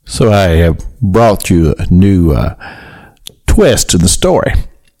So I have brought you a new twist to the story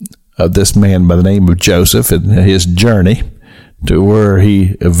of this man by the name of Joseph and his journey to where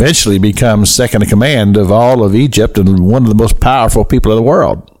he eventually becomes second in command of all of Egypt and one of the most powerful people in the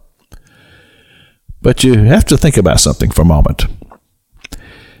world. But you have to think about something for a moment.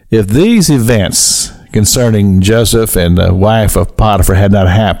 If these events concerning Joseph and the wife of Potiphar had not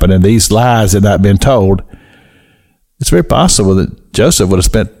happened and these lies had not been told, it's very possible that Joseph would have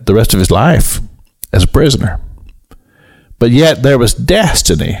spent the rest of his life as a prisoner. But yet there was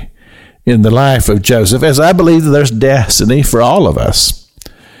destiny in the life of Joseph, as I believe that there's destiny for all of us.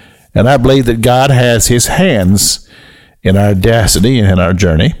 And I believe that God has his hands in our destiny and in our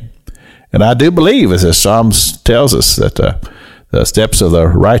journey. And I do believe, as the Psalms tells us, that the steps of the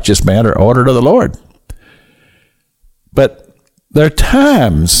righteous man are ordered of the Lord. But there are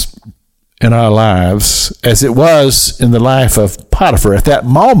times in our lives, as it was in the life of Potiphar, at that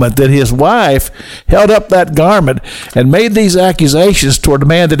moment that his wife held up that garment and made these accusations toward a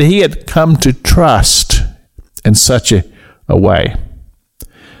man that he had come to trust in such a way.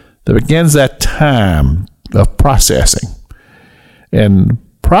 There begins that time of processing. And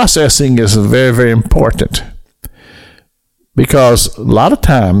processing is very, very important, because a lot of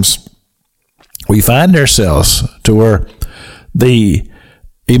times we find ourselves to where the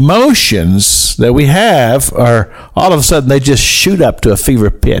emotions that we have are all of a sudden they just shoot up to a fever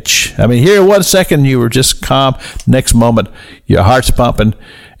pitch. I mean, here 1 second you were just calm, next moment your heart's pumping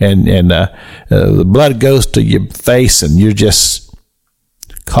and the blood goes to your face and you're just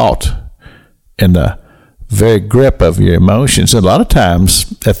caught in the very grip of your emotions. And a lot of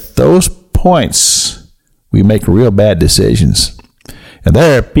times at those points we make real bad decisions. And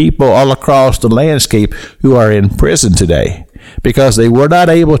there are people all across the landscape who are in prison today because they were not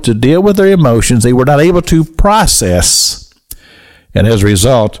able to deal with their emotions. They were not able to process, and as a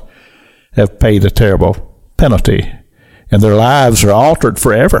result have paid a terrible penalty, and their lives are altered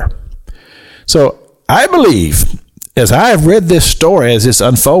forever. So I believe, as I have read this story as it's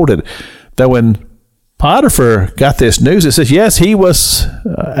unfolded, that when Potiphar got this news, it says, yes, he was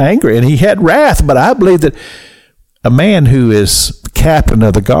angry and he had wrath, but I believe that a man who is captain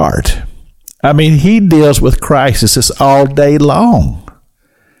of the guard, I mean, he deals with crises all day long.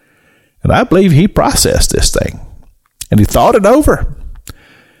 And I believe he processed this thing. And he thought it over.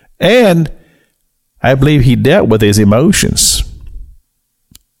 And I believe he dealt with his emotions.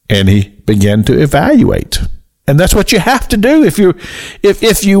 And he began to evaluate. And that's what you have to do if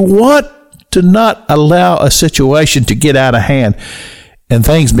you want to not allow a situation to get out of hand and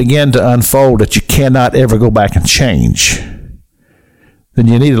things begin to unfold that you cannot ever go back and change. Then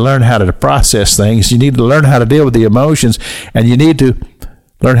you need to learn how to process things. You need to learn how to deal with the emotions, and you need to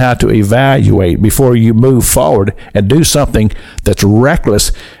learn how to evaluate before you move forward and do something that's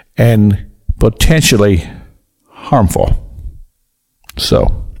reckless and potentially harmful.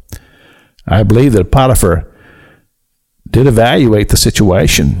 So, I believe that Potiphar did evaluate the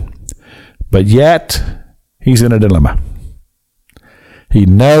situation, but yet he's in a dilemma. He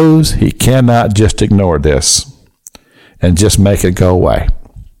knows he cannot just ignore this and just make it go away.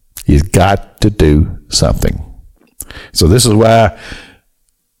 He's got to do something. So this is why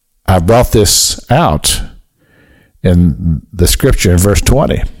I brought this out in the scripture in verse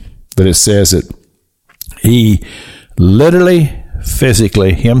 20, that it says that he literally,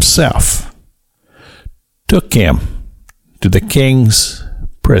 physically himself took him to the king's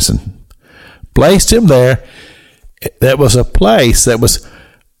prison, placed him there. That was a place that was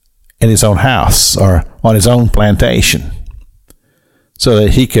in his own house or on his own plantation, so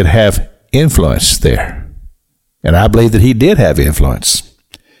that he could have influence there. And I believe that he did have influence.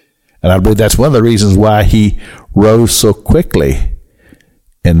 And I believe that's one of the reasons why he rose so quickly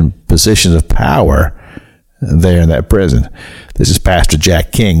in positions of power there in that prison. This is Pastor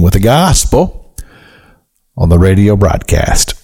Jack King with the gospel on the radio broadcast.